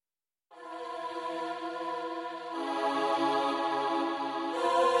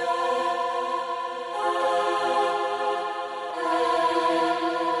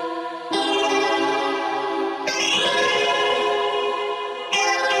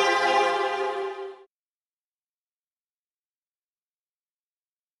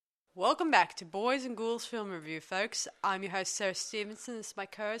Welcome back to Boys and Ghouls Film Review, folks. I'm your host, Sarah Stevenson. This is my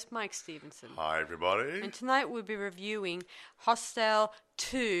co-host, Mike Stevenson. Hi, everybody. And tonight we'll be reviewing Hostel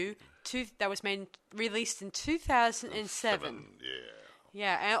 2, that was released in 2007.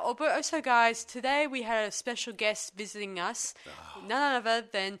 Yeah, and but also, guys, today we had a special guest visiting us, none other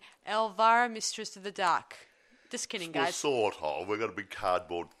than Elvira, Mistress of the Dark. Just kidding, guys. Well, sort of. We've got a big a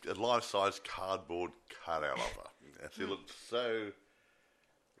life-size cardboard cutout of her. She looks so...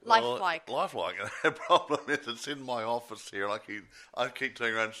 Lifelike. Lifelike. And the problem is it's in my office here, and I keep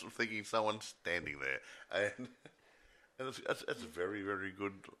turning around thinking someone's standing there. And it's a very, very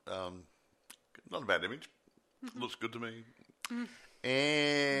good, not a bad image. Looks good to me.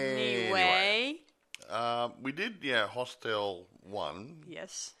 Anyway. We did, Hostel 1.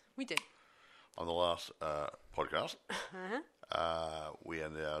 Yes, we did. On the last podcast. We are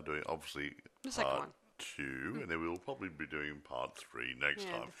now doing, obviously, the second one. 2, and then we'll probably be doing part 3 next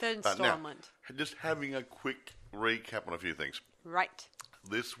time. The third installment. Now, just having a quick recap on a few things. Right.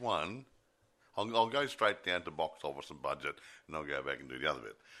 This one, I'll go straight down to box office and budget, and I'll go back and do the other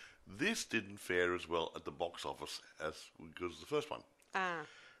bit. This didn't fare as well at the box office as good as the first one.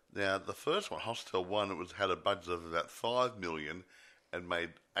 Now, the first one, Hostel 1, had a budget of about $5 million and made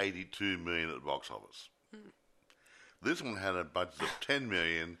 $82 million at the box office. This one had a budget of $10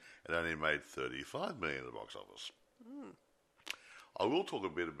 million and only made $35 million at the box office. I will talk a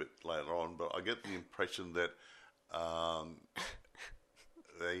bit later on, but I get the impression that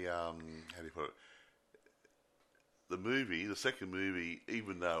they how do you put it? The second movie,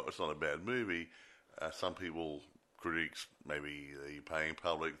 even though it's not a bad movie, some people, critics, maybe the paying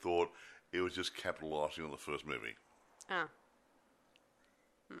public, thought it was just capitalising on the first movie.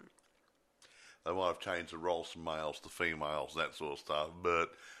 They might have changed the roles from males to females, that sort of stuff,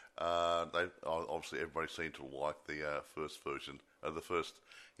 but obviously everybody seemed to like the first version, the first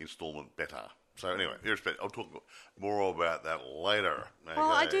instalment better. So anyway, I'll talk more about that later. Okay.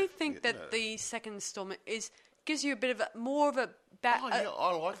 Well, I do think that the second installment gives you a bit of more of a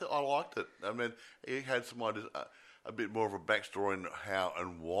I liked it. I liked it. I mean, it had some ideas, a bit more of a backstory on how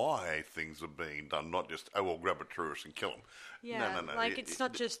and why things are being done, not just we'll grab a tourist and kill them. Yeah, no. Like it's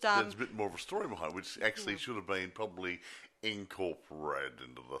not just. There's a bit more of a story behind it, which actually should have been probably incorporated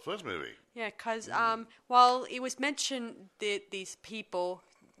into the first movie. Yeah, because while it was mentioned that these people,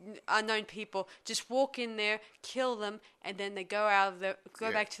 unknown people, just walk in there, kill them, and then they go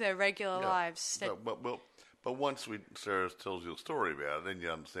back to their regular lives. But once Sarah tells you a story about it, then you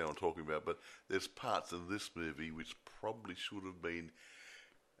understand what I'm talking about. But there's parts of this movie which probably should have been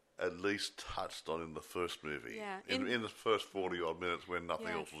at least touched on in the first movie. Yeah. In the first 40-odd minutes when nothing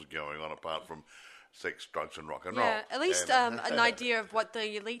else was going on apart from sex, drugs, and rock and roll. Yeah, at least an idea of what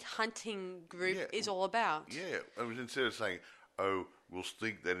the elite hunting group is all about. Yeah, I mean, instead of saying, we'll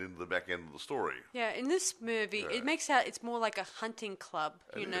sneak that into the back end of the story. Yeah, in this movie, it makes out it's more like a hunting club,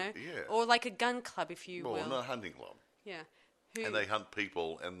 or like a gun club, if you will. Well, not a hunting club. Yeah. And they hunt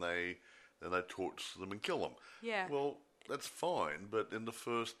people, and then they torture them and kill them. Yeah. Well, that's fine, but in the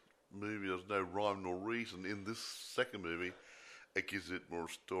first movie, there's no rhyme nor reason. In this second movie, it gives it more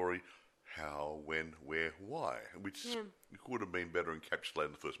story, how, when, where, why, which would have been better encapsulated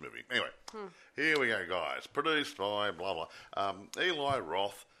in the first movie. Anyway, here we go, guys. Produced by blah blah. Eli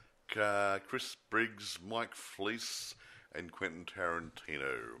Roth, Chris Briggs, Mike Fleece, and Quentin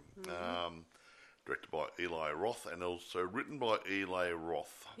Tarantino. Directed by Eli Roth and also written by Eli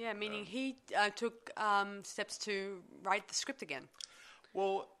Roth. Yeah, meaning he took steps to write the script again.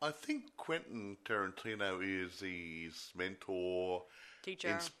 Well, I think Quentin Tarantino is his mentor, teacher,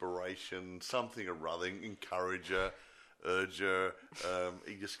 inspiration, something or other, encourager, urger.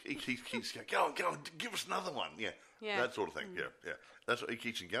 He keeps going, go on, give us another one. Yeah, that sort of thing. Yeah. That's what he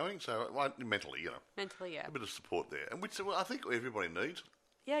keeps you going. So mentally, mentally, a bit of support there, and which I think everybody needs.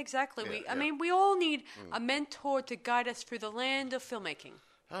 Yeah, exactly. I mean, we all need a mentor to guide us through the land of filmmaking.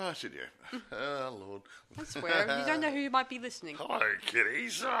 Ah, should you? Oh, Lord. I swear. You don't know who might be listening. Hi,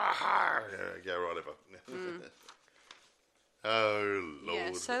 kiddies. Go right over. Oh, Lord.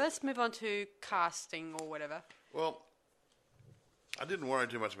 Yeah, so let's move on to casting or whatever. Well, I didn't worry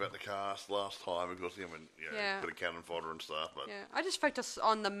too much about the cast last time because, bit of cannon fodder and stuff. But I just focused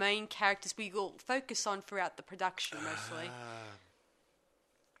on the main characters we will focus on throughout the production, mostly.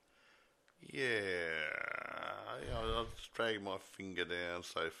 I'll just drag my finger down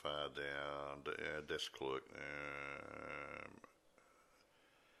so far down. Desk clerk.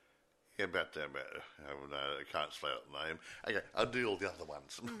 about that. I can't say out the name. Okay, I'll do all the other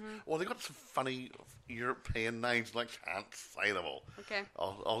ones. Well, they've got some funny European names, and I can't say them all. Okay.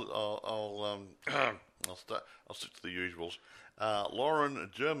 I'll stick to the usuals. Lauren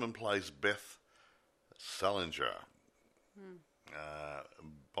German plays Beth Salinger.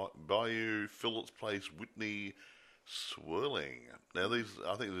 Bayou Phillips plays Whitney Swirling. Now I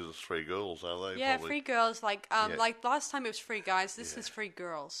think these are 3 girls, are they? Yeah, probably? 3 girls. Like last time it was 3 guys. This is 3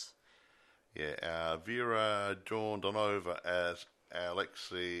 girls. Yeah, Vera Jordanova as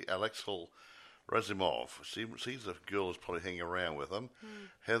Alexel Razimov. She's the girl who's probably hanging around with them.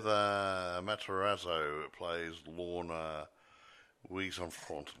 Heather Matarazzo plays Lorna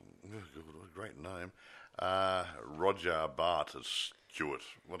Weissenfront. What a great name. Roger Bart as Stuart.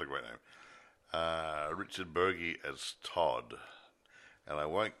 What a great name. Richard Berge as Todd. And I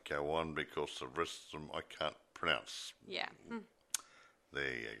won't go on because the rest of them I can't pronounce. Yeah. There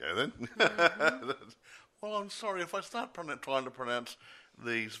you go then. Well, I'm sorry, if I start trying to pronounce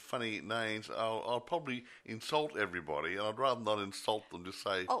these funny names, I'll probably insult everybody, and I'd rather not insult them, just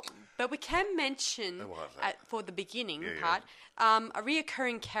say... Oh, but we can mention, for the beginning part, yeah. A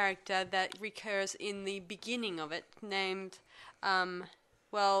reoccurring character that recurs in the beginning of it, named...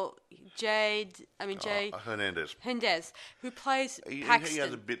 Jay Hernandez, who plays Paxton. He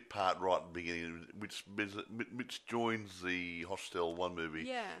has a bit part right at the beginning, which joins the Hostel 1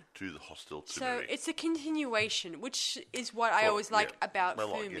 movie to the Hostel 2 movie. So it's a continuation, which is what I always like about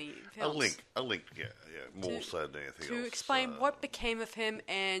Fumi films. A link, more so than anything else. To explain what became of him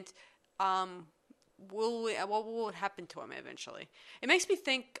and what will happen to him eventually. It makes me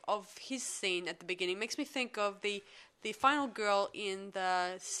think of his scene at the beginning. It makes me think of the final girl in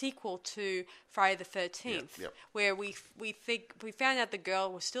the sequel to Friday the 13th, where we found out the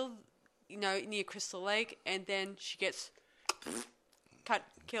girl was still, near Crystal Lake, and then she gets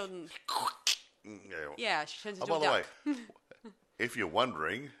killed, and she turns into a duck. By the way, if you're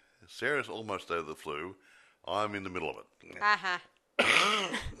wondering, Sarah's almost over the flu. I'm in the middle of it.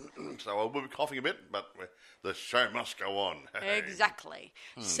 So I will be coughing a bit, but the show must go on. Exactly.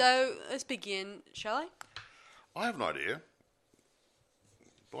 So let's begin, shall I? I have an idea.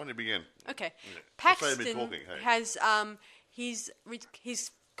 Why don't you begin? Okay. Yeah. Paxton has he's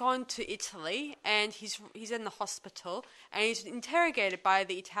gone to Italy, and he's in the hospital, and he's interrogated by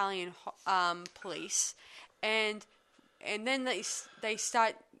the Italian police, and then they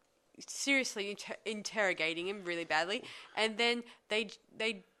start seriously interrogating him really badly, and then they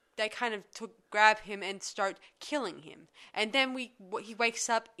kind of grab him and start killing him, and then he wakes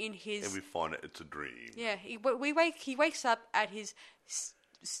up in his... And we find out it's a dream. Yeah, he wakes up at his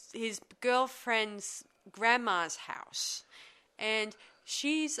girlfriend's grandma's house, and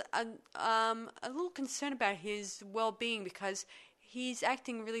she's a little concerned about his well-being because he's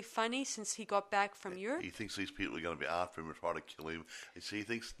acting really funny since he got back from Europe. He thinks these people are going to be after him and try to kill him. And he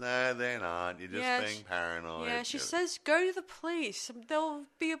thinks, no, they're not. You're just being paranoid. Yeah, she says, go to the police. They'll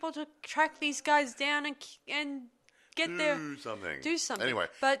be able to track these guys down and get Do something. Do something. Anyway,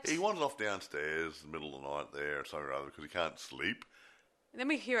 but he wanders off downstairs in the middle of the night there or something or other because he can't sleep. Then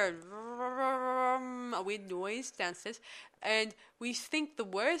we hear a weird noise downstairs, and we think the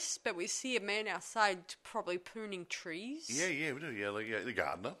worst, but we see a man outside probably pruning trees. Yeah, we do. Yeah, the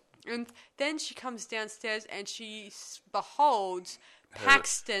gardener. And then she comes downstairs and she beholds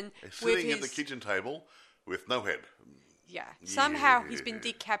Paxton sitting at the kitchen table with no head. Yeah, somehow he's been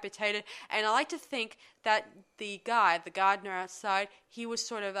decapitated, and I like to think that the gardener outside, he was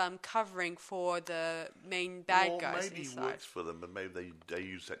sort of covering for the main bad guys maybe inside. Maybe he works for them, but maybe they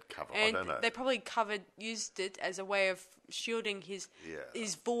use that cover. And I don't know. They probably used it as a way of shielding his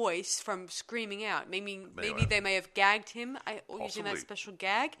voice from screaming out. Maybe they may have gagged him using that special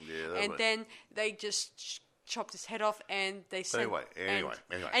gag, and then they just chopped his head off, and they sent...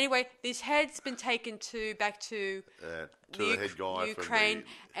 Anyway, his head's been taken back to the head guy Ukraine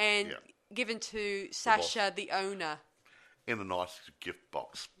and given to Sasha, the owner. In a nice gift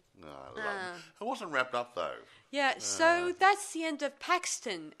box. It wasn't wrapped up, though. Yeah, so that's the end of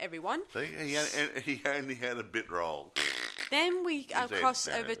Paxton, everyone. See, he only had a bit roll. Then we cross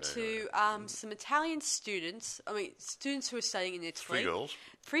over to some Italian students. Students who are studying in Italy.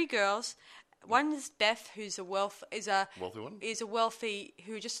 3 girls. One is Beth, who's a wealthy one. Is a wealthy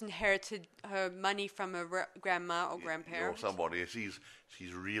who just inherited her money from her grandma or grandparents. Or somebody. She's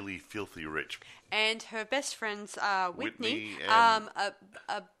really filthy rich. And her best friends are Whitney, a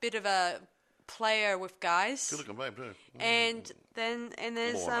bit of a player with guys. Good looking babe too. And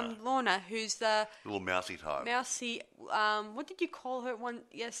there's Lorna, who's the little mousy type. What did you call her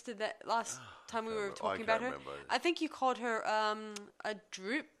last time we were talking about her? Remember. I think you called her a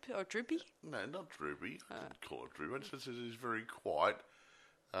droop or droopy. No, not droopy. I didn't call her droopy. She's very quiet.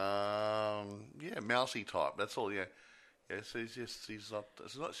 Mousy type. That's all. Yeah. Yes, she's not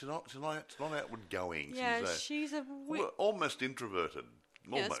outward going. Yeah, she's almost introverted.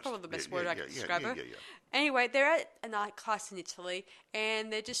 Yeah, that's probably the best word I can describe her. Anyway, they're at a night class in Italy, and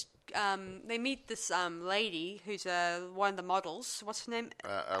they're just they meet this lady who's one of the models. What's her name?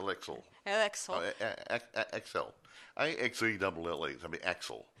 Alexel. Alexel. Axel. A-X-E-L-L-E. I mean,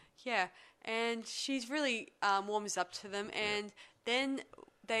 Axel. Yeah, and she's really warms up to them, and then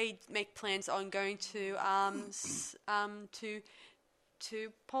they make plans on going to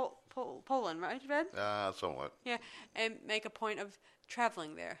Poland, right, Red? Somewhat. Yeah, and make a point of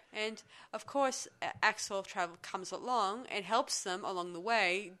traveling there. And of course, Axel comes along and helps them along the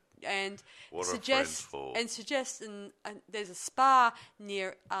way, and suggests there's a spa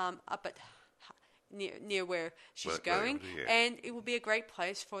near near where she's going, and it will be a great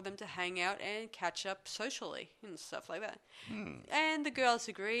place for them to hang out and catch up socially and stuff like that. And the girls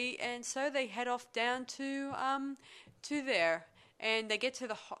agree, and so they head off down to there, and they get to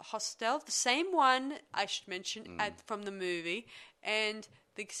the hostel, the same one I should mention from the movie, and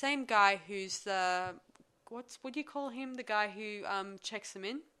the same guy who's the what do you call him? The guy who checks them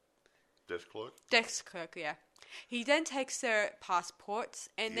in. Desk clerk. Desk clerk, yeah. He then takes their passports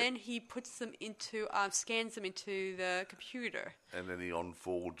and then he puts them into, scans them into the computer. And then he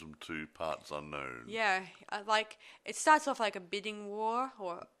unfolds them to parts unknown. Yeah, it starts off like a bidding war,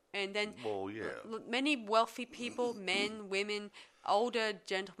 and then many wealthy people, men, women, older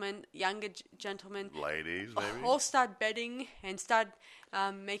gentlemen, younger gentlemen, ladies, maybe, all start betting and start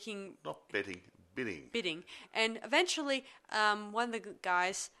making bidding, and eventually, one of the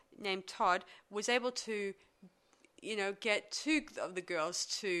guys named Todd was able to, get two of the girls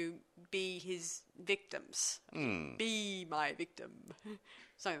to be his victims. Be my victim.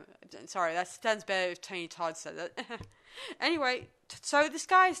 Sorry, that sounds better if Tony Todd said it. Anyway, so this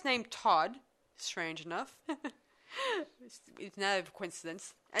guy is named Todd, strange enough. It's not a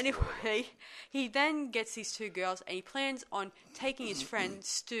coincidence. Anyway, he then gets these two girls and he plans on taking his friend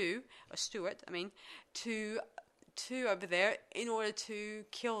Stuart, to over there in order to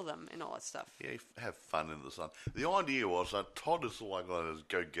kill them and all that stuff. Yeah, have fun in the sun. The idea was that Todd is all I got to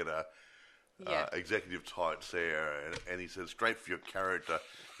go get a executive tights there, and he says, straight for your character,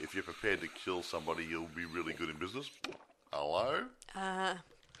 if you're prepared to kill somebody, you'll be really good in business. Hello?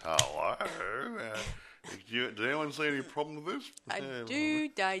 Hello? Did anyone see any problem with this? I do.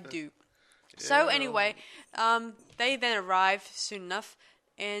 Yeah. So anyway, they then arrive soon enough,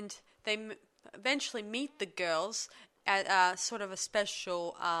 and they eventually meet the girls at sort of a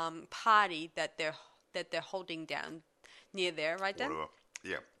special party that they're holding down near there, right, Dan? Whatever.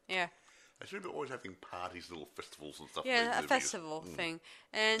 Yeah. Yeah. They seem to be always having parties, little festivals and stuff. Yeah, a festival thing.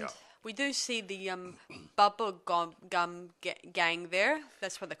 And we do see the bubble gum gang there.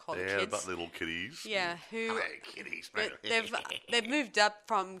 That's what they call the kids. Yeah, but little kiddies. Yeah, who... kitties. They've moved up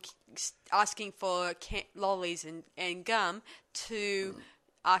from asking for lollies and gum to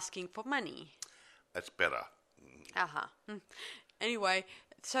asking for money. That's better. Anyway,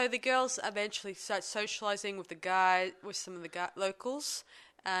 so the girls eventually start socializing with some of the locals,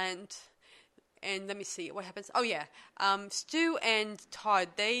 and let me see what happens. Oh yeah, Stu and Todd,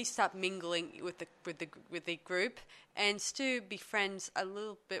 they start mingling with the group, and Stu befriends a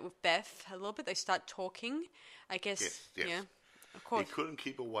little bit with Beth. A little bit, they start talking. I guess. Yes. Yeah. Of course. He couldn't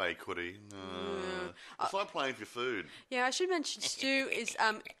keep away, could he? It's like playing for food. Yeah, I should mention Stu is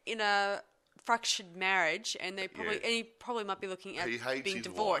in a fractured marriage, and he probably might be looking at being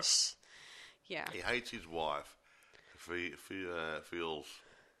divorced. Yeah. He hates his wife. He feels,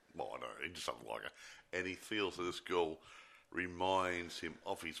 well, I don't know, he just doesn't like her, and he feels that this girl reminds him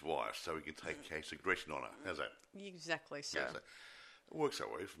of his wife, so he can take case aggression on her. How's that? Exactly so. It works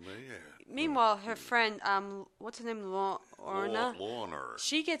that way for me, yeah. Meanwhile, her friend, what's her name, Lorna?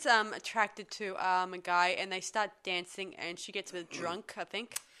 She gets attracted to a guy, and they start dancing, and she gets a bit drunk, I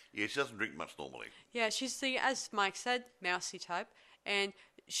think. Yeah, she doesn't drink much normally. Yeah, she's as Mike said, mousy type, and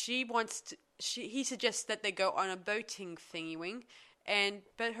she wants to. He suggests that they go on a boating thingy-wing,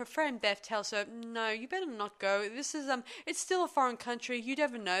 But her friend Beth tells her, "No, you better not go. This is it's still a foreign country. You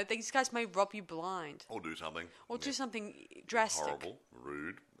never know. These guys may rob you blind, or do something, do something drastic, horrible,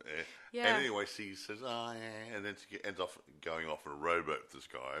 rude." Yeah. And anyway, she says, "Oh yeah," and then she ends off going off in a rowboat with this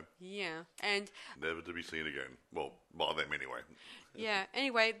guy. Yeah, and never to be seen again. Well, by them anyway. Yeah.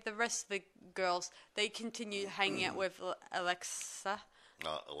 Anyway, the rest of the girls, they continue hanging out with Alexa.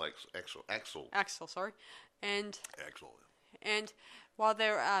 Axel, sorry, and Axel. And while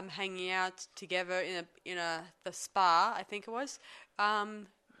they're hanging out together in the spa, I think it was,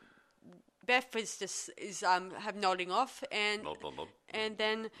 Beth is have nodding off, and Nod. and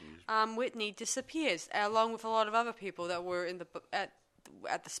then Whitney disappears along with a lot of other people that were in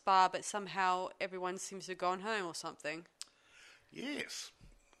at the spa, but somehow everyone seems to have gone home or something. Yes.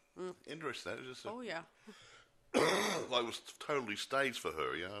 Interesting. Oh yeah. Like it was totally staged for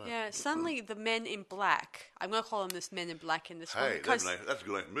her, you know. Yeah, suddenly the men in black, I'm going to call them this men in black in this one. Hey, that's a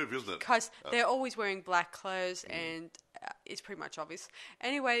good move, isn't it? Because they're always wearing black clothes and it's pretty much obvious.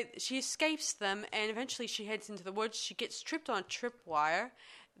 Anyway, she escapes them and eventually she heads into the woods. She gets tripped on a tripwire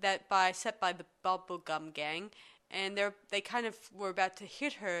set by the Bubblegum Gang, and they kind of were about to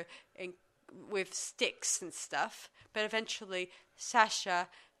hit her with sticks and stuff, but eventually Sasha,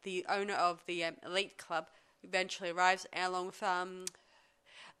 the owner of the elite club, eventually arrives along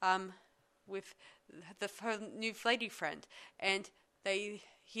with her new lady friend, and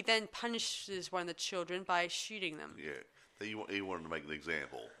he then punishes one of the children by shooting them. Yeah, he wanted to make an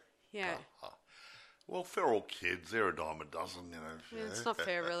example. Yeah. Well, feral kids, they're a dime a dozen, you know. Yeah, it's not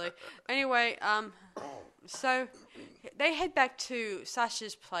fair, really. Anyway, so they head back to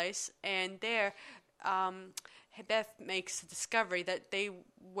Sasha's place, and there, Beth makes a discovery that they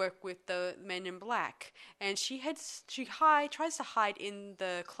work with the men in black, and she tries to hide in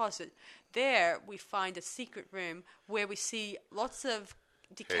the closet. There, we find a secret room where we see lots of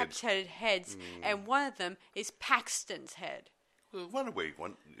decapitated heads, and one of them is Paxton's head. Well, I wonder where it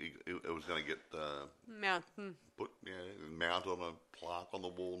was going to get mount on a plaque on the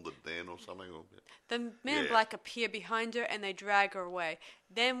wall in the den or something. The men in black appear behind her and they drag her away.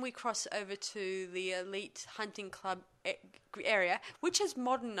 Then we cross over to the elite hunting club area, which has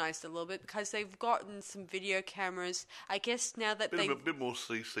modernized a little bit because they've gotten some video cameras. I guess now that a bit more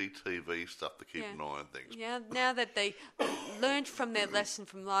CCTV stuff to keep an eye on things. Yeah, now that they learned from their lesson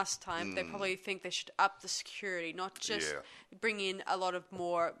from last time, they probably think they should up the security, not just bring in a lot of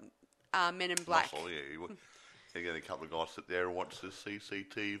more men in black. Muscle, you get a couple of guys sit there and watch this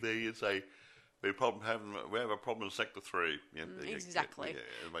CCTV and say, we have a problem in Sector 3. Yeah, exactly.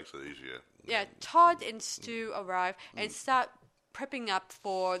 Yeah, it makes it easier. Yeah, Todd and Stu arrive and start prepping up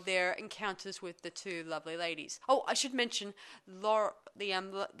for their encounters with the two lovely ladies. Oh, I should mention Laura, the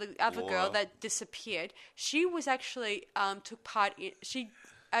other girl that disappeared. She was actually took part in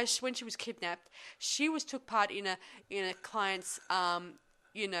when she was kidnapped. She took part in a client's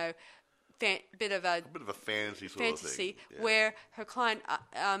bit of a fantasy sort of thing. Where her client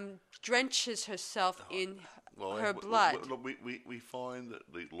drenches herself in her blood. We find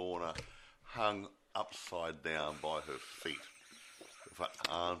that Lorna hung upside down by her feet, with her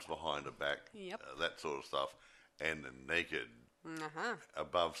arms behind her back, that sort of stuff, and naked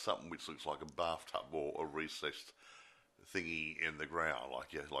above something which looks like a bathtub or a recessed thingy in the ground,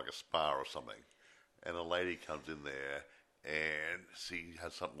 like a spa or something. And a lady comes in there, and she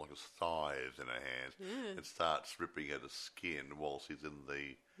has something like a scythe in her hand and starts ripping at her skin while she's in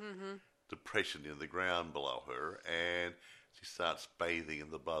the depression in the ground below her, and she starts bathing in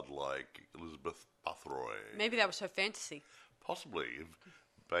the blood like Elizabeth Buthrey. Maybe that was her fantasy. Possibly.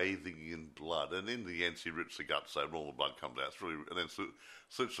 Bathing in blood, and in the end she rips the guts out and all the blood comes out. It's really, and then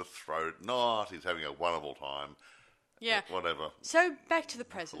slits her throat. She's having a wonderful time. Yeah. Whatever. So, back to the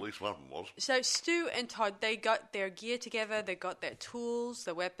present. At least one of them was. So, Stu and Todd, they got their gear together, they got their tools,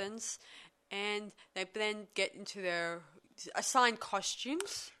 their weapons, and they then get into their assigned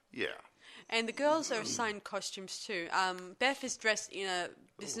costumes. Yeah. And the girls are assigned costumes too. Beth is dressed in a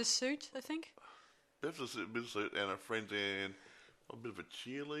business suit, I think. Beth's in a business suit, and her friend's in a bit of a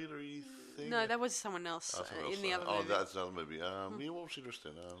cheerleader-y thing. No, that was someone else in the other movie. Oh, that's another movie. What was she dressed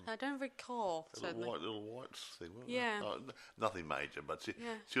in? I don't recall. Little white thing. Yeah. Nothing major, but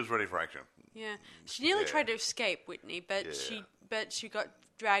she was ready for action. Yeah. She nearly tried to escape, Whitney, but she got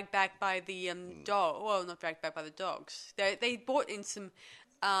dragged back by the dog. Well, not dragged back by the dogs. They brought in some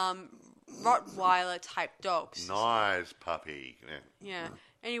Rottweiler type dogs. Nice puppy. Yeah.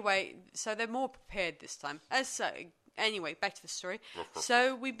 Anyway, so they're more prepared this time. Anyway, back to the story.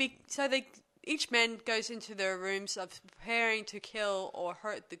 Each man goes into their rooms of preparing to kill or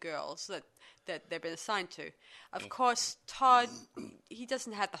hurt the girls that that they've been assigned to. Of course, Todd, he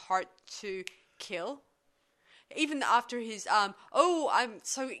doesn't have the heart to kill. Even after his I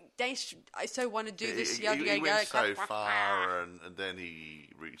so want to do this. He went so far, and then he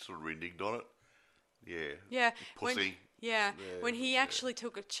sort of reneged on it. Yeah. Yeah. Pussy. When he actually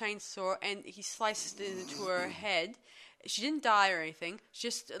took a chainsaw and he sliced it into her head. She didn't die or anything.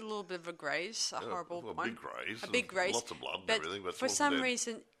 Just a little bit of a graze, horrible one. A big graze. Lots of blood and everything. But for some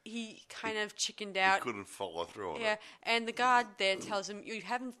reason, he kind of chickened out. He couldn't follow through on it. Yeah, and the guard there tells him, you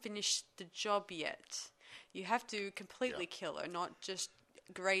haven't finished the job yet. You have to completely kill her, not just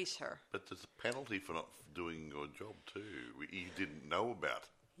graze her. But there's a penalty for not doing your job too. He didn't know about.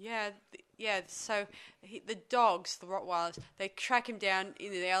 Yeah. So the dogs, the Rottweilers, they track him down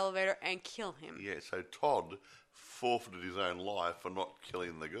into the elevator and kill him. Yeah. So Todd forfeited his own life for not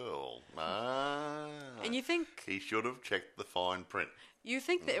killing the girl. And you think he should have checked the fine print. You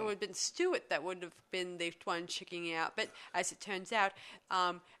think that it would have been Stuart that would have been the one chickening out, but as it turns out,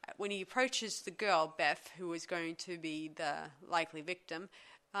 when he approaches the girl, Beth, who is going to be the likely victim,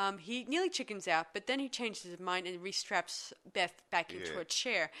 he nearly chickens out, but then he changes his mind and restraps Beth back into a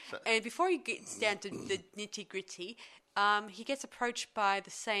chair. And before he gets down to the nitty-gritty, he gets approached by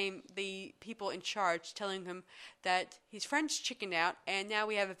the people in charge, telling him that his friend's chickened out, and now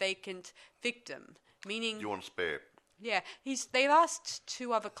we have a vacant victim. Meaning, you want to spare? Yeah, they asked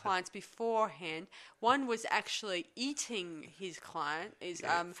two other clients beforehand. One was actually eating his client,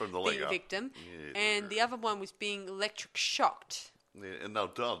 from the victim, and the other one was being electric shocked. Yeah, and they're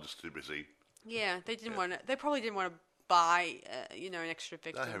just too busy. Yeah, they didn't want to. They probably didn't want to buy, an extra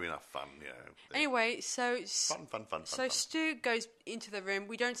victim. They're having enough fun, Anyway, so fun. So Stu goes into the room.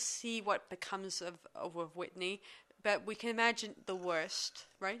 We don't see what becomes of Whitney, but we can imagine the worst,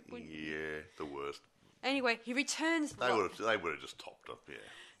 right? Yeah, the worst. Anyway, he returns. They would have just topped up,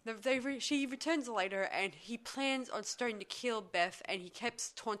 yeah. She returns later, and he plans on starting to kill Beth, and he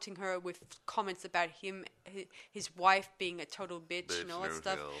keeps taunting her with comments about him, his wife being a total bitch and all that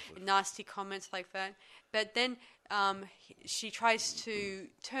stuff, nasty comments like that. But then she tries to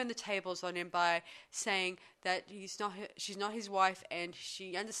turn the tables on him by saying that she's not his wife, and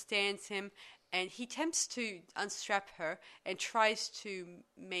she understands him. And he attempts to unstrap her and tries to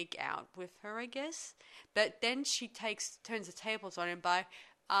make out with her, I guess. But then she turns the tables on him by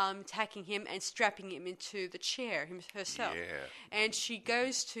attacking him and strapping him into the chair herself. Yeah. And she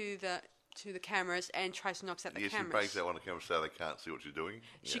goes to the cameras and tries to knock out the cameras. She breaks out one of the cameras so they can't see what she's doing.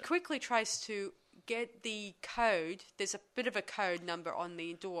 She quickly tries to get the code. There's a bit of a code number on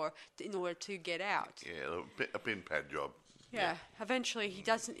the door in order to get out. Yeah, a pin pad job. Yeah. Eventually, he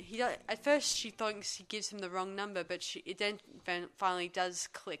doesn't. At first, she thinks he gives him the wrong number, but it then finally does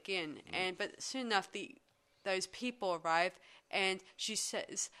click in. But soon enough, those people arrive, and she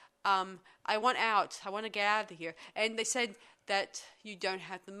says, "I want out. I want to get out of here." And they said that you don't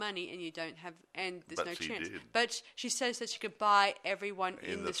have the money, and you don't have, and there's no chance. Did. But she says that she could buy everyone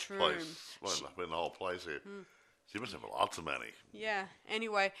in this room. Well, in the whole place here. She must have lots of money. Yeah.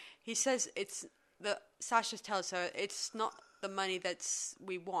 Anyway, he says Sasha tells her it's not the money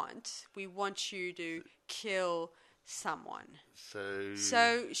we want. We want you to kill someone.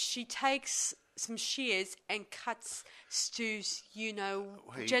 So she takes some shears and cuts Stu's,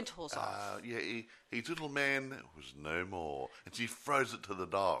 genitals off. His little man was no more, and she throws it to the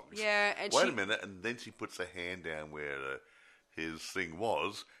dogs. Yeah, and wait a minute, and then she puts her hand down where his thing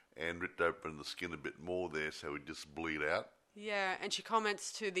was and ripped open the skin a bit more there, so he'd just bleed out. Yeah, and she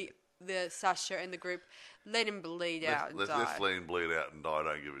comments to the Sasha and the group, let him bleed out and die. Let's let him bleed out and die.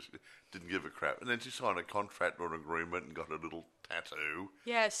 Didn't give a crap. And then she signed a contract or an agreement and got a little tattoo.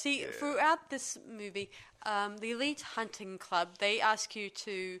 Yeah, throughout this movie, the Elite Hunting Club, they ask you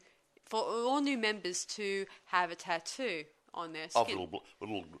for all new members to have a tattoo on their skin. Of a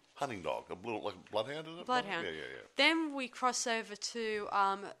little hunting dog, like a bloodhound, is it? Bloodhound. Yeah. Then we cross over to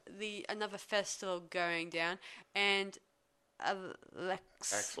another festival going down, and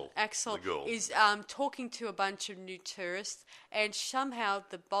Axel is talking to a bunch of new tourists, and somehow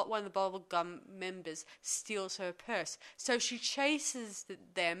one of the Bubblegum members steals her purse. So she chases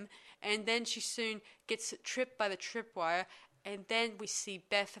them, and then she soon gets tripped by the tripwire, and then we see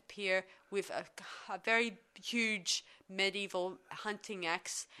Beth appear with a very huge medieval hunting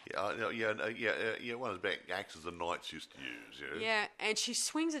axe. One of the axes the knights used to use. Yeah, and she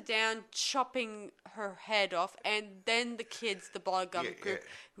swings it down, chopping her head off, and then the kids, the Bubblegum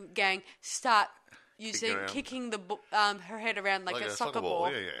gang, start kicking her head around like a soccer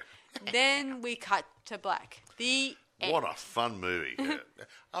ball. Yeah. Then we cut to black. The end. What a fun movie!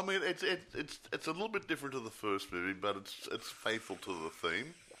 I mean, it's a little bit different to the first movie, but it's faithful to the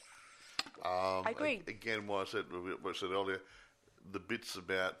theme. I agree. Again, what I said earlier, the bits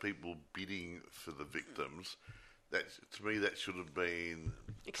about people bidding for the victims, that to me that should have been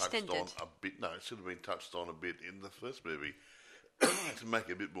Extended. touched on a bit. No, it should have been touched on a bit in the first movie to make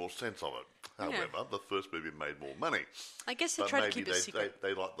a bit more sense of it. However, the first movie made more money. I guess they tried to keep it secret.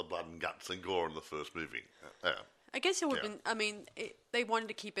 They liked the blood and guts and gore in the first movie. I guess it would have been. I mean, they wanted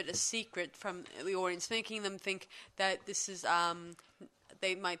to keep it a secret from the audience, making them think that this is.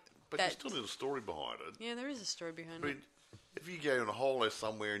 They might. But you still need a story behind it. Yeah, there is a story behind it. If you go in a hole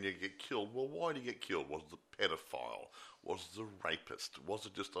somewhere and you get killed, well, why did you get killed? Was it the pedophile? Was it the rapist? Was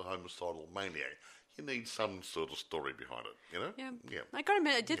it just a homicidal maniac? You need some sort of story behind it, you know? Yeah. I gotta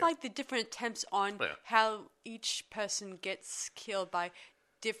admit, I did like the different attempts on how each person gets killed by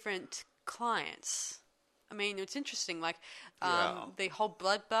different clients. I mean, it's interesting, like the whole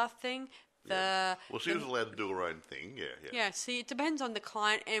bloodbath thing. Well, she was allowed to do her own thing, Yeah, see, it depends on the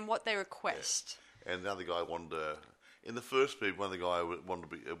client and what they request. Yeah. And the other guy wanted to... In the first movie, one of the guys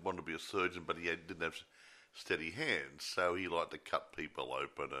wanted to be a surgeon, but he didn't have steady hands, so he liked to cut people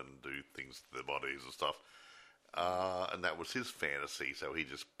open and do things to their bodies and stuff. And that was his fantasy, so he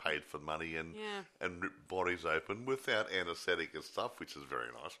just paid for money and ripped bodies open without anaesthetic and stuff, which is very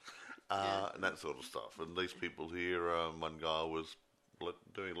nice, and that sort of stuff. And these people here, one guy was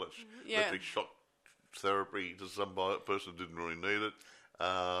doing electric shock therapy to some person who didn't really need it.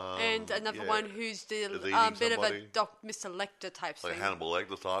 And another one who's the bit of a Mr. Lecter type thing. Like Hannibal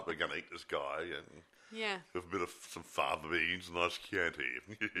Lecter type, they're going to eat this guy. And with a bit of some fava beans and nice Chianti.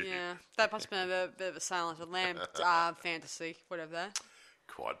 That must have been a bit of a Silence of the Lamb fantasy, whatever that.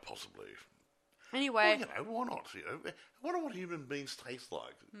 Quite possibly. Anyway. Well, why not? I wonder what human beings taste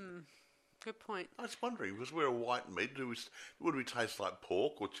like. Good point. I was wondering, because we're a white meat, would we taste like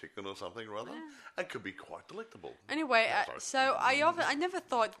pork or chicken or something or other? It could be quite delectable. Anyway, so I never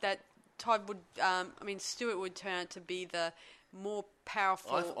thought that Todd would, Stuart would turn out to be the more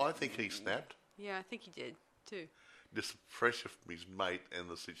powerful. I think he snapped. Yeah, I think he did too. Just pressure from his mate and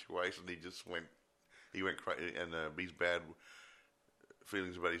the situation, he went crazy, and his bad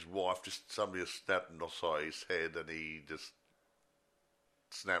feelings about his wife, somebody just snapped and saw his head, and he just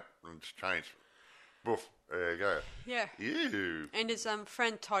snapped and changed. Boof, there you go. Yeah. Ew. And his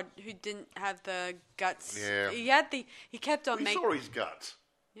friend Todd, who didn't have the guts. Yeah. He kept on making. We saw his guts.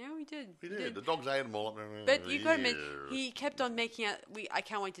 Yeah, we did. We did. The dogs ate them all up. But you got to admit, he kept on making it. I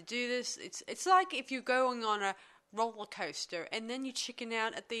can't wait to do this. It's like if you're going on a roller coaster and then you chicken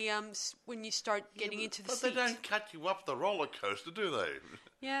out at the when you start getting into the seat. But they don't cut you up the roller coaster, do they?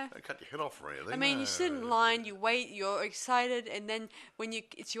 Yeah. They cut your head off, really. I mean, you sit in line, you wait, you're excited, and then when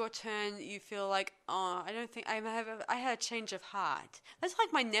it's your turn, you feel like, I don't think I had a change of heart. That's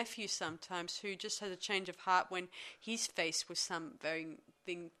like my nephew sometimes, who just has a change of heart when he's faced with some very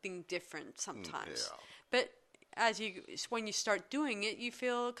thing different sometimes. But when you start doing it, you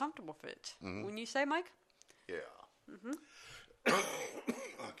feel comfortable with it. Wouldn't you say, Mike? Yeah. I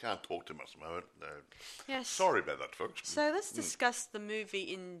can't talk too much at the moment. No. Yes. Sorry about that, folks. So let's discuss the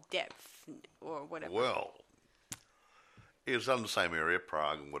movie in depth, or whatever. Well, it was in the same area,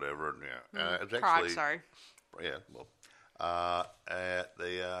 Prague and whatever. And it's actually, Prague, sorry. Yeah, well, at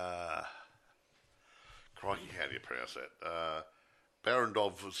the crikey, how do you pronounce that?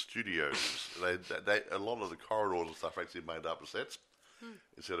 Barrandov Studios. They a lot of the corridors and stuff actually made up as sets.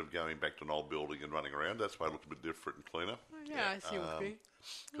 Instead of going back to an old building and running around, that's why it looked a bit different and cleaner. I see what you mean.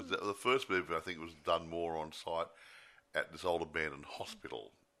 Because the first movie, I think, was done more on site at this old abandoned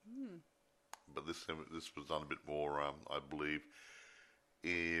hospital. But this was done a bit more, I believe,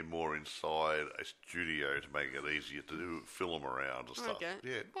 more inside a studio to make it easier to film around and stuff. Okay.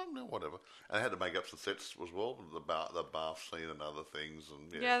 Yeah, well, no, whatever. And they had to make up some sets as well, the bath scene and other things.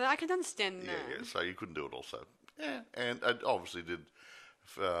 And yeah, I can understand that. Yeah, so you couldn't do it also. Yeah, and I obviously did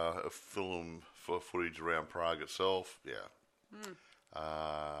a film for footage around Prague itself. Yeah.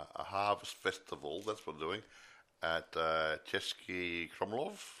 A harvest festival, that's what I'm doing, at Český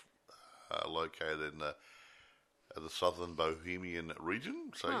Krumlov, located in the southern Bohemian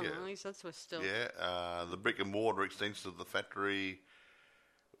region. So at least that's what's still. Yeah, the brick and mortar extensions of the factory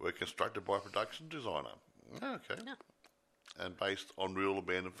were constructed by a production designer. Okay. Yeah. And based on real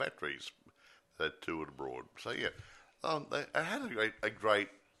abandoned factories that toured abroad. So yeah, they had a great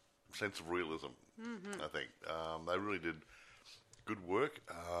sense of realism. I think they really did good work.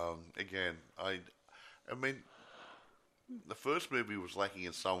 Again, I mean, the first movie was lacking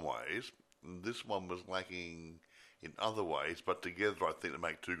in some ways, and this one was lacking in other ways. But together, I think they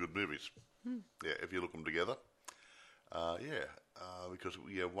make two good movies. Yeah, if you look them together. Because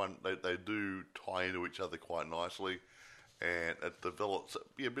one they do tie into each other quite nicely. and it develops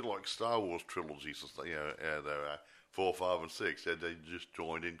a bit like Star Wars trilogies, there are 4, 5, and 6. They just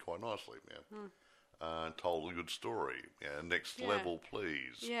joined in quite nicely. And told a good story. Next level,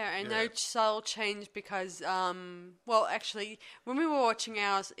 please. Yeah, and no subtle change because, actually, when we were watching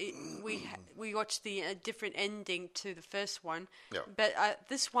ours, we watched the different ending to the first one. Yeah. But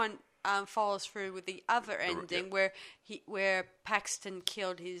this one follows through with the other ending where Paxton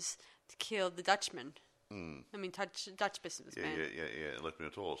killed the Dutchman. I mean, Dutch businessman. Yeah. Left me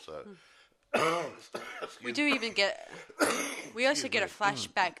at all. So. We do even we also get a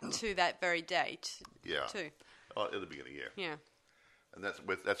flashback to that very date. Yeah. Too. Oh, at the beginning, Yeah. And that's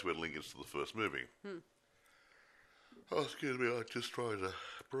where it links to the first movie. Oh, excuse me, I just tried to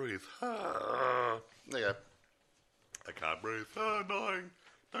breathe. Yeah. I can't breathe. Oh, annoying.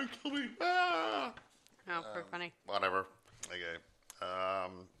 Don't kill me. Oh, very funny. Whatever. Okay.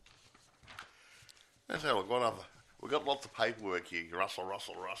 Let's have a look. What other? We've got lots of paperwork here. Russell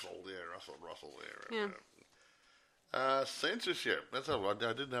there. Yeah. Censorship. That's all right.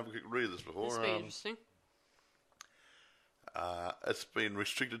 I didn't have a quick read of this before. This will be interesting. It's been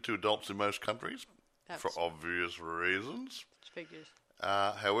restricted to adults in most countries for obvious reasons. Figures.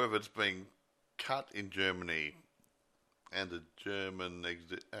 However, it's been cut in Germany, and the German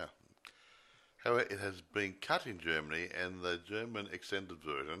however, it has been cut in Germany, and the German extended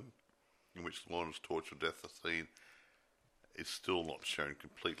version, in which the Lawrence torture death scene is still not shown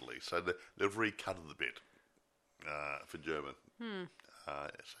completely. So they've recut it a bit for German.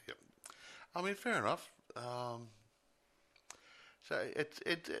 I mean, fair enough. So it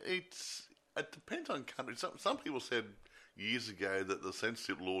depends on countries. Some people said years ago that the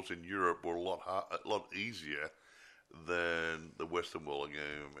censorship laws in Europe were a lot easier than the Western world,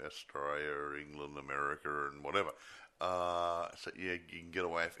 Australia, England, America, and whatever. So you can get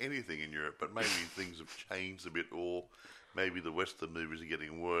away with anything in Europe, but maybe things have changed a bit, or maybe the Western movies are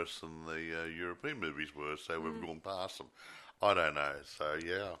getting worse than the European movies were, so we've gone past them. I don't know. So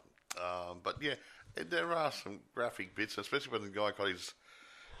but there are some graphic bits, especially when the guy got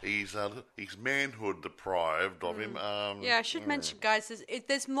his manhood deprived of him. I should mention, guys,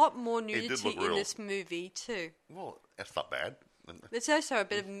 there's a lot more nudity in this movie too. Well, that's not bad. There's also a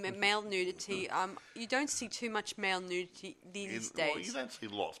bit of male nudity. You don't see too much male nudity these days. Well, you don't see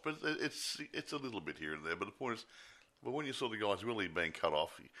lots, but it's a little bit here and there. But the point is, when you saw the guy's willy being cut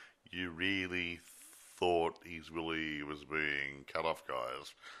off, you really thought his willy was being cut off,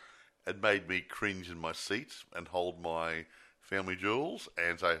 guys. It made me cringe in my seat and hold my family jewels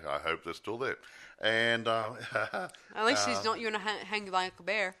and say, I hope they're still there. And at least he's not going to hang like a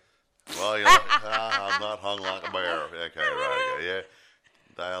bear. Well, I'm not hung like a bear. Okay, right, yeah.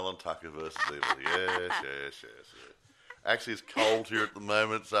 Dale and Tucker versus Evil. Yes. Actually, it's cold here at the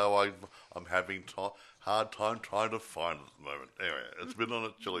moment, so I'm having hard time trying to find it at the moment. Anyway, it's been on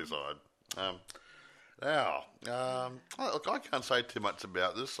the chilly side. Look, I can't say too much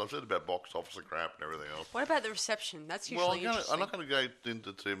about this. I've said about box office and crap and everything else. What about the reception? That's usually interesting. I'm not going to go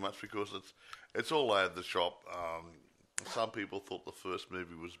into too much because it's all over the shop. Some people thought the first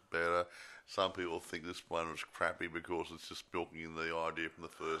movie was better. Some people think this one was crappy because it's just milking in the idea from the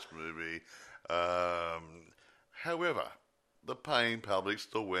first movie. However, the paying public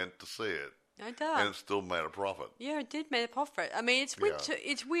still went to see it. No doubt. And it still made a profit. Yeah, it did make a profit. I mean, it's weird.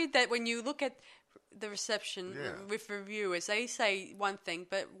 It's weird that when you look at the reception with reviewers, they say one thing,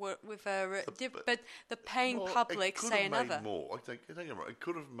 but but the paying public say another. Made more. I think it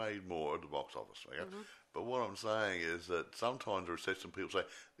could have made more at the box office. Okay? Mm-hmm. But what I'm saying is that sometimes the reception people say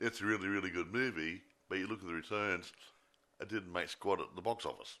it's a really, really good movie, but you look at the returns, it didn't make squat at the box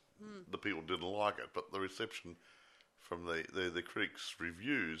office. The people didn't like it, but the reception from the critics'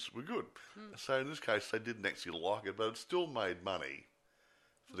 reviews were good. So in this case, they didn't actually like it, but it still made money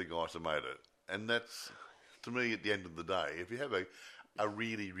for the guys that made it. And that's, to me, at the end of the day, if you have a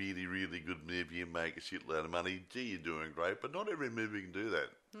really, really, really good movie and make a shitload of money, gee, you're doing great. But not every movie can do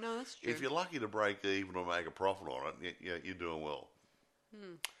that. No, that's true. If you're lucky to break even or make a profit on it, you're doing well.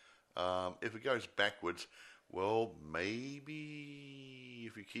 If it goes backwards, well, maybe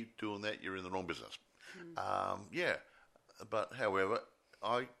if you keep doing that, you're in the wrong business. But however,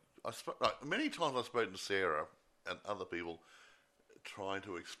 many times I've spoken to Sarah and other people trying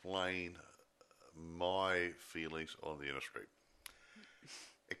to explain my feelings on the industry.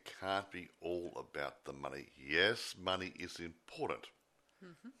 It can't be all about the money. Yes, money is important.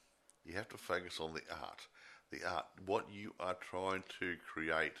 You have to focus on the art, what you are trying to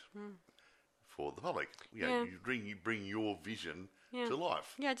create for the public. You bring your vision to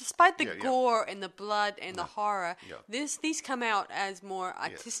life. Yeah, despite the gore and the blood and the horror, these come out as more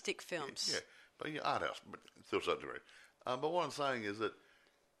artistic films. But art house, but to a certain degree. But what I'm saying is that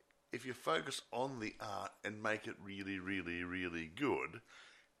if you focus on the art and make it really, really, really good,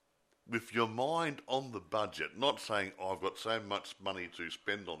 with your mind on the budget, not saying, oh, I've got so much money to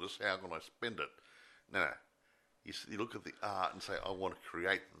spend on this, how can I spend it? No. You look at the art and say, I want to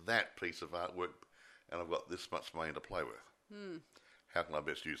create that piece of artwork and I've got this much money to play with. How can I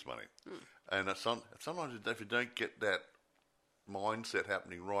best use money? And sometimes if you don't get that mindset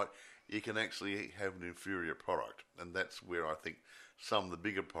happening right, you can actually have an inferior product. And that's where I think some of the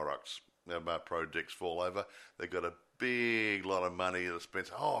bigger projects fall over. They've got a big lot of money to spend.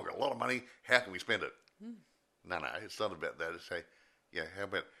 Oh, I've got a lot of money. How can we spend it? No, it's not about that. It's say, how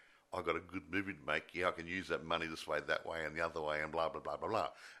about I've got a good movie to make. Yeah, I can use that money this way, that way, and the other way, and blah, blah, blah, blah, blah.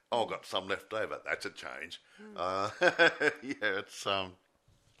 Oh, I've got some left over. That's a change. So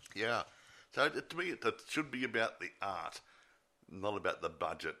to me, it should be about the art, not about the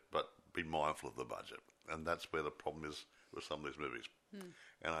budget, but be mindful of the budget. And that's where the problem is with some of these movies.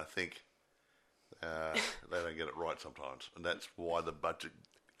 And I think they don't get it right sometimes. And that's why the budget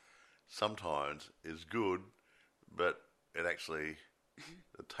sometimes is good, but it actually,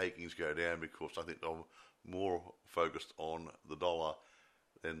 the takings go down because I think they're more focused on the dollar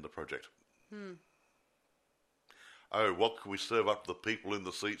than the project. Oh, what can we serve up to the people in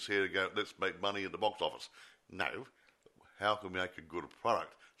the seats here to go, let's make money at the box office? No. How can we make a good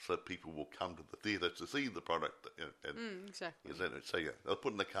product so that people will come to the theatre to see the product? Exactly. So, they're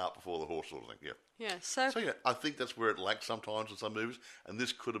putting the cart before the horse sort of thing, So, I think that's where it lacks sometimes in some movies, and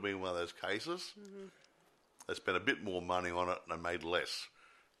this could have been one of those cases. They spent a bit more money on it and they made less.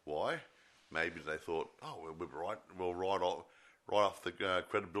 Why? Maybe they thought, we'll write off the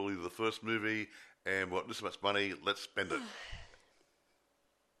credibility of the first movie, and we've got this much money, let's spend it.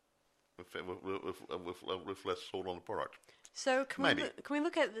 with less thought on the product. So can we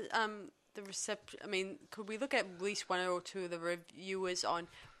look at the reception? I mean, could we look at least one or two of the reviewers on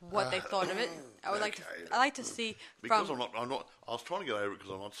what they thought of it? I would like to see because I'm not. I was trying to get over it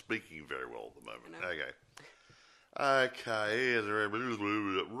because I'm not speaking very well at the moment. Okay. Here's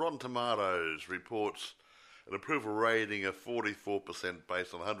Rotten Tomatoes reports an approval rating of 44%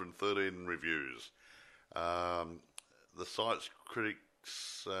 based on 113 reviews. The site's critics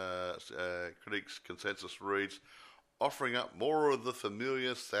consensus reads, offering up more of the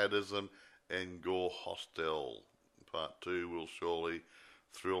familiar sadism and gore. Hostel Part 2 will surely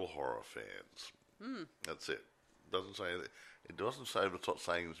thrill horror fans. That's it. Doesn't say it doesn't say it's not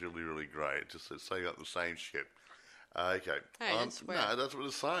saying it's really, really great. It just says saying the same shit. Okay. That's what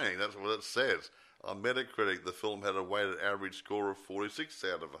it's saying. That's what it says. On Metacritic, the film had a weighted average score of 46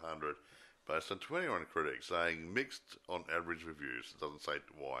 out of 100, based on 21 critics, saying mixed on average reviews. It doesn't say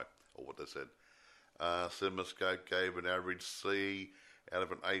why or what they said. CinemaScope gave an average C out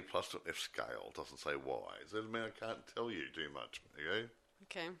of an A plus to an F scale. It doesn't say why. So I can't tell you too much.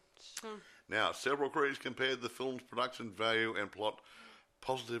 Okay. Sure. Now, several critics compared the film's production value and plot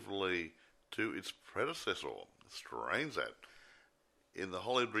positively to its predecessor. Strange that. In the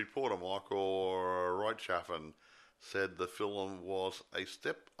Hollywood Reporter, Michael Reitschaffen said the film was a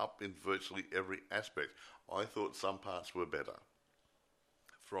step up in virtually every aspect. I thought some parts were better.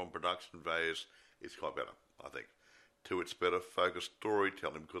 From production values, it's quite better, I think. To its better focused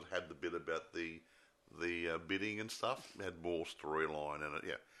storytelling, because it had the bit about the bidding and stuff. It had more storyline in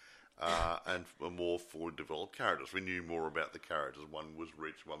it, and more fully developed characters. We knew more about the characters. One was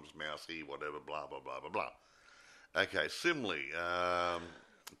rich, one was mousy, whatever, blah, blah, blah, blah, blah. Okay, similarly,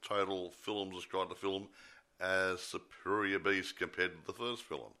 Total Films described the film as superior beast compared to the first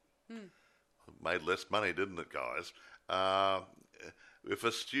film. Made less money, didn't it, guys? With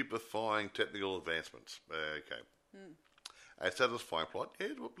a stupefying technical advancements. Okay. A satisfying plot.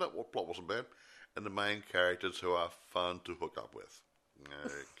 Yeah, that plot wasn't bad. And the main characters who are fun to hook up with.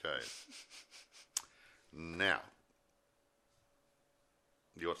 Okay. Now,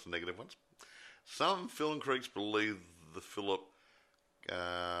 you want some negative ones? Some film critics believe the film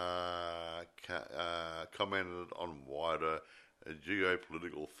commented on wider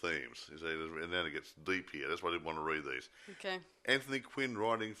geopolitical themes. And then it gets deep here. That's why I didn't want to read these. Okay. Anthony Quinn,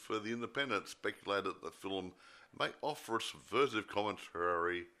 writing for The Independent, speculated that the film may offer a subversive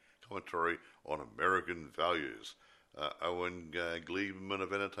commentary on American values. Owen Gleeman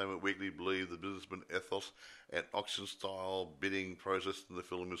of Entertainment Weekly believed the businessman ethos and auction-style bidding process in the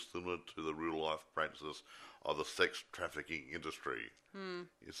film is similar to the real-life practices of the sex trafficking industry.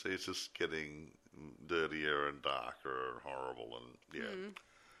 You see, it's just getting dirtier and darker and horrible,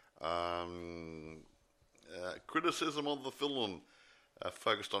 and criticism of the film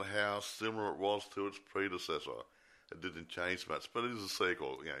focused on how similar it was to its predecessor. It didn't change much, but it is a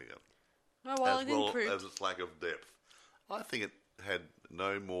sequel, Oh, well, as well as its lack of depth. I think it had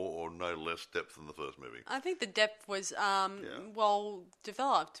no more or no less depth than the first movie. I think the depth was well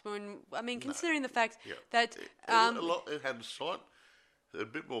developed. Considering the fact that it had a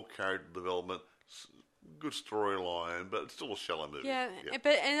bit more character development, good storyline, but it's still a shallow movie.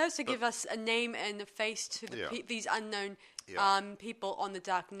 But it also give us a name and a face to these unknown people on the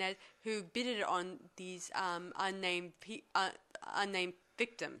dark net who bidded on these unnamed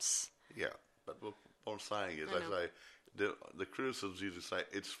victims. Yeah, but what I'm saying is, they say the criticisms usually say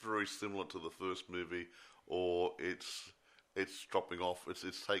it's very similar to the first movie, or it's dropping off. It's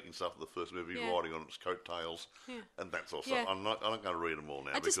taking stuff from the first movie, riding on its coattails, and that's also. Yeah. I'm not going to read them all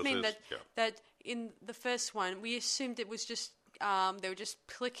now. I just mean that in the first one we assumed it was just they were just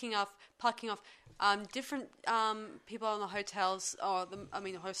plucking off different people on the hotels or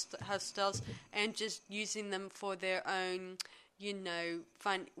hostels and just using them for their own,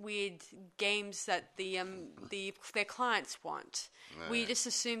 fun, weird games that their clients want. No. We just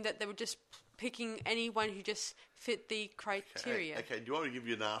assumed that they were just picking anyone who just fit the criteria. Okay, do you want me to give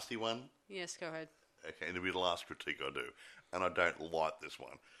you a nasty one? Yes, go ahead. Okay, and it'll be the last critique I do, and I don't like this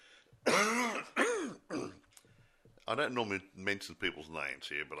one. I don't normally mention people's names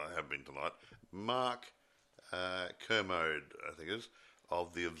here, but I have been tonight. Mark Kermode, I think it is,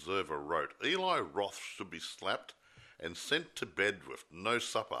 of The Observer wrote, Eli Roth should be slapped and sent to bed with no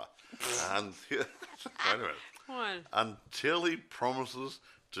supper until he promises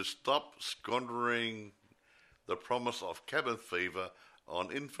to stop squandering the promise of cabin fever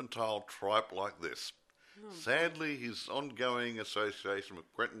on infantile tripe like this. Sadly, his ongoing association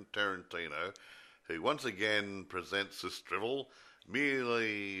with Quentin Tarantino, who once again presents this drivel,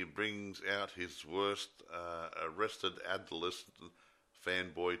 merely brings out his worst arrested adolescent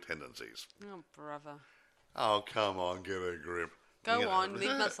fanboy tendencies. Oh, brother. Oh, come on, give it a grip. Go on, leave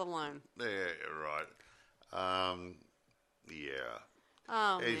us alone. Yeah, right. Yeah.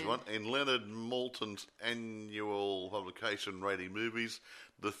 Oh, Here's man. one. In Leonard Maltin's annual publication rating movies,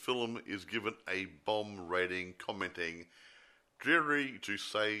 the film is given a bomb rating, commenting, dreary to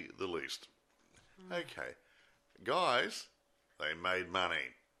say the least. Okay. Guys, they made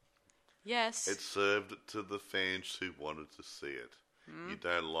money. Yes. It served to the fans who wanted to see it. You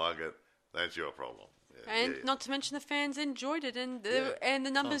don't like it, that's your problem. Yeah, and not to mention the fans enjoyed it, and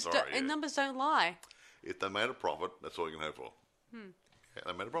the numbers numbers don't lie. If they made a profit, that's all you can hope for. Yeah,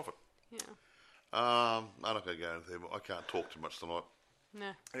 they made a profit. Yeah. I'm not going to go into there. I can't talk too much tonight.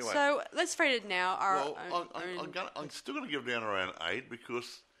 No. Anyway, so let's rate it now. I'm still going to give it down around 8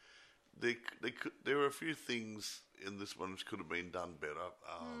 because there were a few things in this one which could have been done better.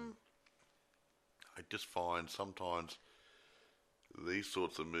 I just find sometimes these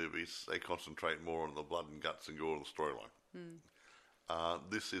sorts of movies, they concentrate more on the blood and guts and gore and the storyline.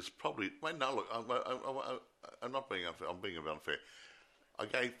 This is probably... Wait, no, look, I'm not being unfair. I'm being a bit unfair. I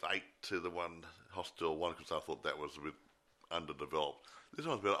gave 8 to the one Hostel 1 because I thought that was a bit underdeveloped. This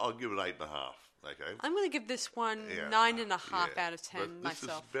one's better. I'll give it 8.5. Okay. I'm going to give this one 9.5 out of 10 but myself.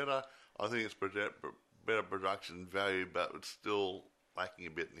 This is better. I think it's better production value, but it's still lacking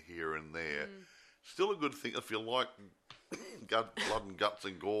a bit in here and there. Still a good thing if you like blood and guts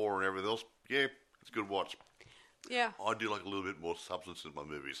and gore and everything else. Yeah, it's a good watch. Yeah. I do like a little bit more substance in my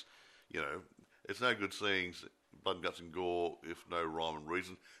movies. It's no good seeing blood and guts and gore if no rhyme and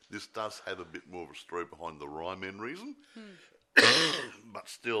reason. This does have a bit more of a story behind the rhyme and reason. But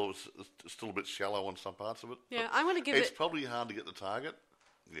still, it's still a bit shallow on some parts of it. Yeah, but I'm going to give It's probably hard to get the target.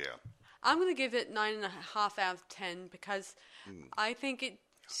 Yeah. I'm going to give it 9.5 out of 10 because I think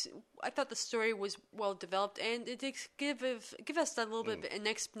I thought the story was well developed and it did give us a little bit an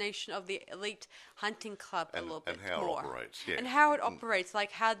explanation of the elite hunting club a little bit and how more. It operates. Yeah. And how it operates,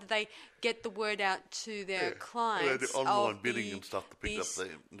 like how do they get the word out to their clients? They do online bidding and stuff to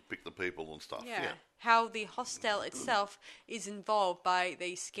pick the people and stuff. Yeah. How the hostel itself is involved by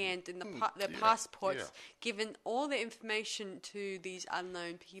they scanned in their passports, given all the information to these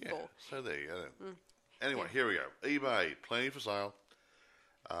unknown people. Yeah. So there you go. Anyway, here we go. eBay, plenty for sale.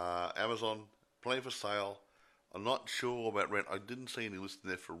 Amazon, plenty for sale. I'm not sure about rent. I didn't see any listing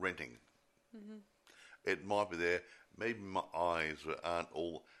there for renting. It might be there. Maybe my eyes aren't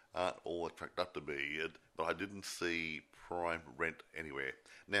all that cracked up to be, but I didn't see prime rent anywhere.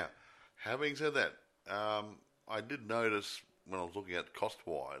 Now, having said that, I did notice when I was looking at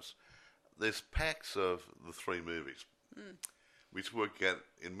cost-wise, there's packs of the 3 movies, which work out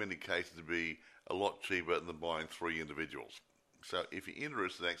in many cases to be a lot cheaper than buying 3 individuals. So if you're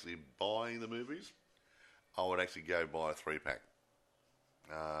interested in actually buying the movies, I would actually go buy a 3-pack.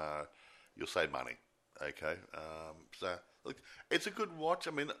 You'll save money, okay? So look, it's a good watch.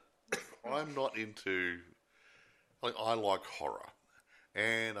 I mean, I'm not into I like horror,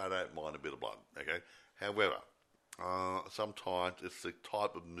 and I don't mind a bit of blood. Okay, however, sometimes it's the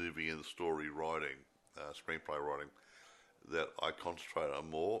type of movie and the story writing, screenplay writing, that I concentrate on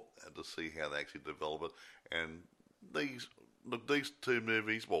more and to see how they actually develop it. And these two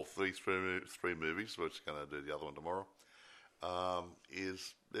movies, well, these three movies, we're just going to do the other one tomorrow,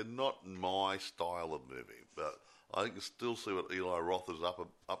 they're not my style of movie, but I can still see what Eli Roth is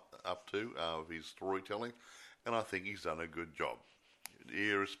up to with his storytelling, and I think he's done a good job,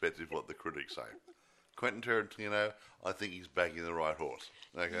 irrespective of what the critics say. Quentin Tarantino, I think he's backing the right horse.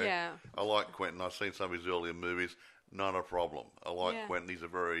 Okay, Yeah. I like Quentin. I've seen some of his earlier movies. Not a problem. I like Quentin. He's a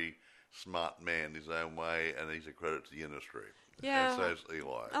very smart man in his own way, and he's a credit to the industry. Yeah. And so is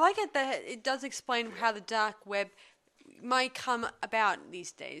Eli. I like it that it does explain how the dark web might come about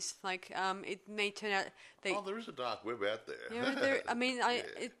these days. Like, it may turn out that... there is a dark web out there.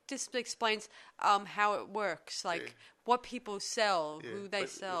 It just explains how it works, like what people sell, who they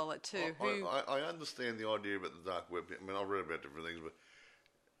sell it to. I understand the idea about the dark web. I mean, I've read about different things, but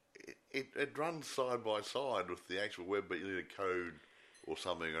it runs side by side with the actual web, but you need a code or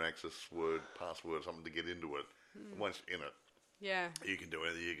something, an access word, password, something to get into it. Once in it, you can do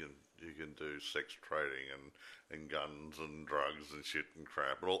anything. You can do sex trading and guns and drugs and shit and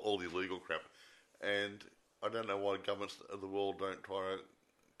crap and all the illegal crap. And I don't know why governments of the world don't try to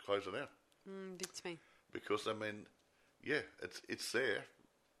close it down. Beats me. Because, I mean, it's there.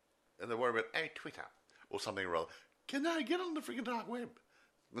 And they worry about, Twitter or something or other. Get on the freaking dark web.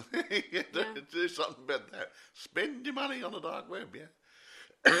 Do something about that. Spend your money on the dark web,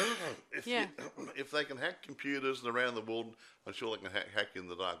 If they can hack computers around the world, I'm sure they can hack in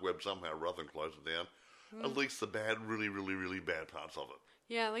the dark web somehow rather than close it down. At least the bad, really, really, really bad parts of it.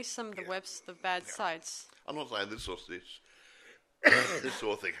 Yeah, at least some of the the bad sites. I'm not saying this sort of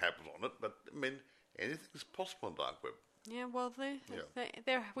thing happens on it, but I mean, anything's possible on dark web. Yeah, well,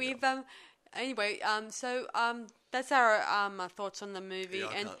 anyway, that's our thoughts on the movie.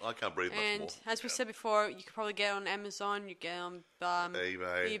 Yeah, I can't breathe much more. And as we said before, you could probably get it on Amazon, you get it on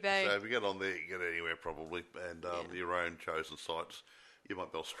eBay. So if you get on there, you can get it anywhere probably, and your own chosen sites. You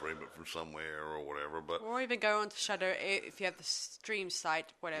might be able to stream it from somewhere or whatever, or even go onto Shudder if you have the stream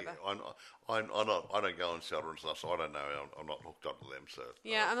site, whatever. Yeah, I don't go on Shudder and stuff, so I don't know. I'm not hooked up to them. So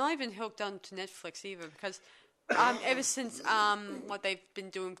I'm not even hooked on to Netflix either because. Ever since what they've been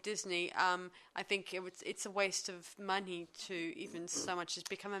doing with Disney, I think it's a waste of money to even so much as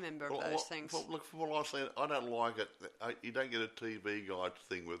become a member of those things. Look, from what I've seen, I don't like it. You don't get a TV guide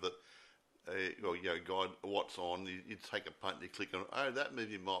thing with it. Guide what's on. You take a punt, you click on. That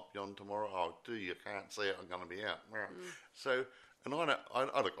movie might be on tomorrow. Oh, you can't see it. I'm going to be out. So, and I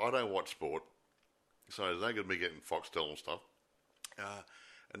don't watch sport, so there's no good me getting Foxtel and stuff.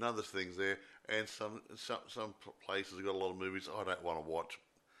 And other things there. And some places have got a lot of movies I don't want to watch.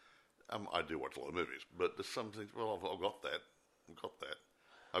 I do watch a lot of movies, but there's some things. Well, I've got that.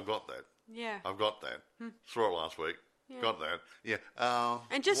 Yeah. I've got that. Saw it last week. Yeah. Got that. Yeah.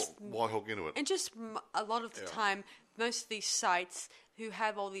 And just why hook into it? And just a lot of the time, most of these sites who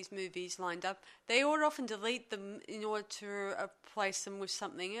have all these movies lined up, they would often delete them in order to replace them with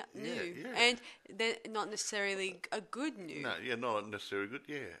something new. Yeah. And they're not necessarily a good new. No, not necessarily good.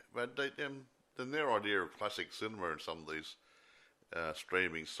 Yeah, but then their idea of classic cinema and some of these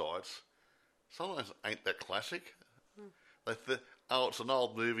streaming sites sometimes ain't that classic. It's an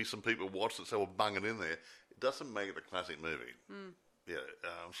old movie. Some people watched it, so we'll bung it in there. It doesn't make it a classic movie. Yeah,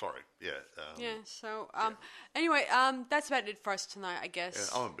 I'm sorry. Yeah. Anyway, that's about it for us tonight, I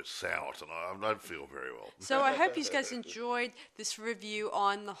guess. Yeah, I'm a bit sour tonight. I don't feel very well. So I hope you guys enjoyed this review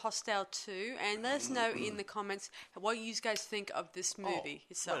on The Hostel 2, and let us know in the comments what you guys think of this movie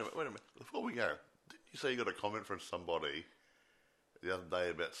itself. Wait a minute. Before we go, didn't you say you got a comment from somebody the other day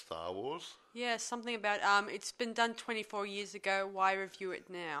about Star Wars? Yeah, something about it's been done 24 years ago. Why review it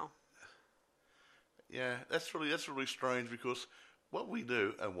now? Yeah, that's really strange because what we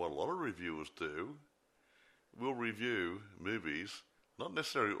do, and what a lot of reviewers do, we'll review movies, not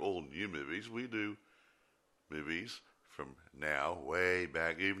necessarily all new movies. We do movies from now, way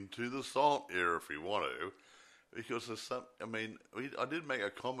back, even to the Salt era if we want to, because there's some, I did make a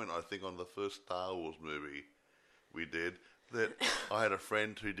comment, I think, on the first Star Wars movie we did, that I had a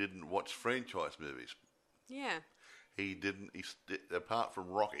friend who didn't watch franchise movies. Yeah. He didn't, apart from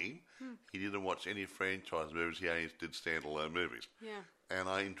Rocky, he didn't watch any franchise movies. He only did standalone movies. Yeah. And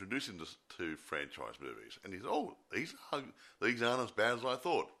I introduced him to franchise movies. And he said, these aren't as bad as I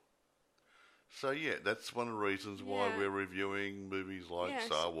thought. So, yeah, that's one of the reasons why we're reviewing movies like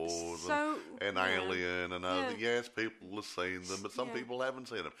Star Wars and Alien and other. Yes, people have seen them, but some people haven't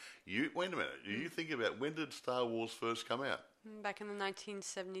seen them. Wait a minute. You think about, when did Star Wars first come out? Back in the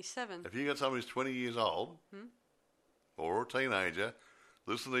 1977. If you got someone who's 20 years old or a teenager,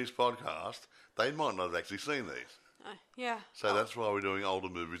 listen to these podcasts, they might not have actually seen these. So that's why we're doing older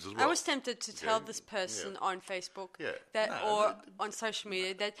movies as well. I was tempted to tell this person on Facebook on social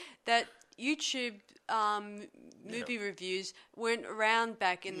media that YouTube movie reviews weren't around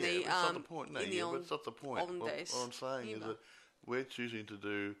back in the that's not the point. No, that's not the point. Olden days. What I'm saying is that we're choosing to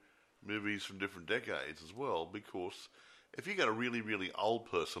do movies from different decades as well, because if you got a really, really old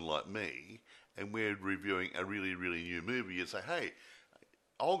person like me and we're reviewing a really, really new movie, you'd say, hey,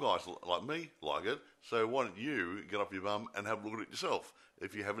 old guys like me like it, so why don't you get off your bum and have a look at it yourself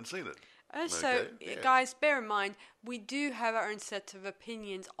if you haven't seen it? So, guys, bear in mind, we do have our own set of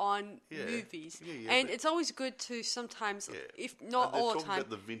opinions on movies. And it's always good to sometimes, if not all the time, about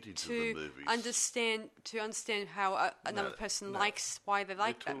the vintage of the movies. understand how another person likes, why they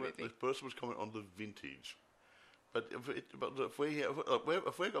like that movie. The person was commenting on the vintage. But if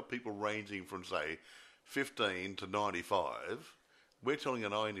we've got people ranging from, say, 15 to 95, we're telling a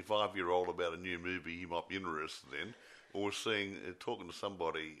 95-year-old about a new movie he might be interested in, or talking to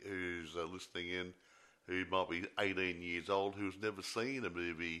somebody who's listening in who might be 18 years old who's never seen a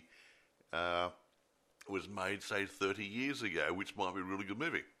movie was made, say, 30 years ago, which might be a really good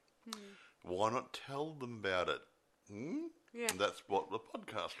movie. Why not tell them about it? Yeah. And that's what the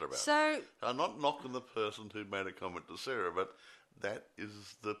podcasts are about. So I'm not knocking the person who made a comment to Sarah, but that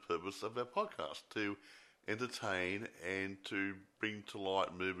is the purpose of our podcast, to entertain and to bring to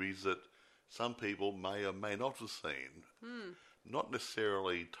light movies that some people may or may not have seen. Not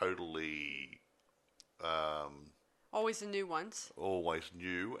necessarily totally... always the new ones. Always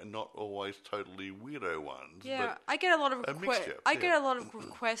new, and not always totally weirdo ones. Yeah, but I get a lot of get a lot of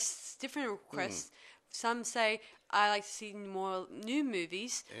requests, different requests. Some say, I like to see more new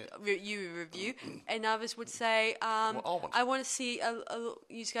movies, you review, and others would say, I want to see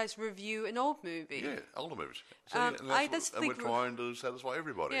you guys review an old movie. Yeah, older movies. And we're trying to satisfy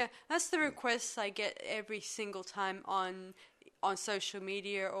everybody. Yeah, that's the requests I get every single time on social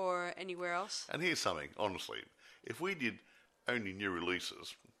media or anywhere else. And here's something, honestly. If we did only new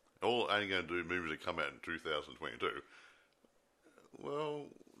releases, only going to do movies that come out in 2022, well,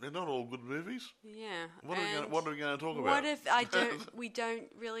 they're not all good movies. Yeah. What are we going to talk about? What if we don't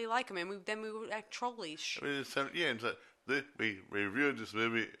really like them, and then we would act trollish? I mean, we reviewed this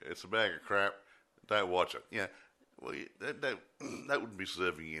movie. It's a bag of crap. Don't watch it. Yeah. Well, that wouldn't be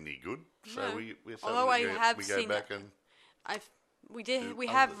serving you any good. So we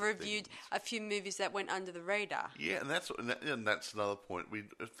have reviewed a few movies that went under the radar. Yeah, and that's another point.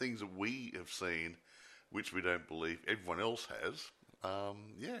 Things that we have seen, which we don't believe everyone else has.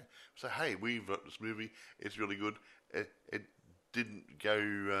 So hey, we've got this movie. It's really good. It didn't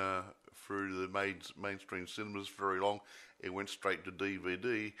go through the mainstream cinemas very long. It went straight to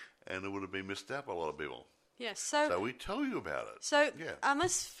DVD, and it would have been missed out by a lot of people. Yeah. So we tell you about it. So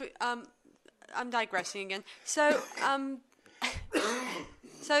I'm digressing again. So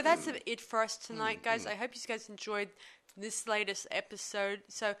so that's it for us tonight, guys. I hope you guys enjoyed this latest episode.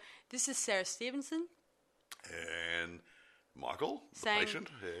 So this is Sarah Stevenson. And Michael, the patient.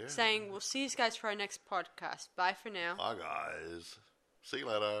 Yeah. Saying we'll see you guys for our next podcast. Bye for now. Bye, guys. See you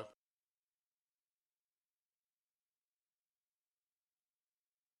later.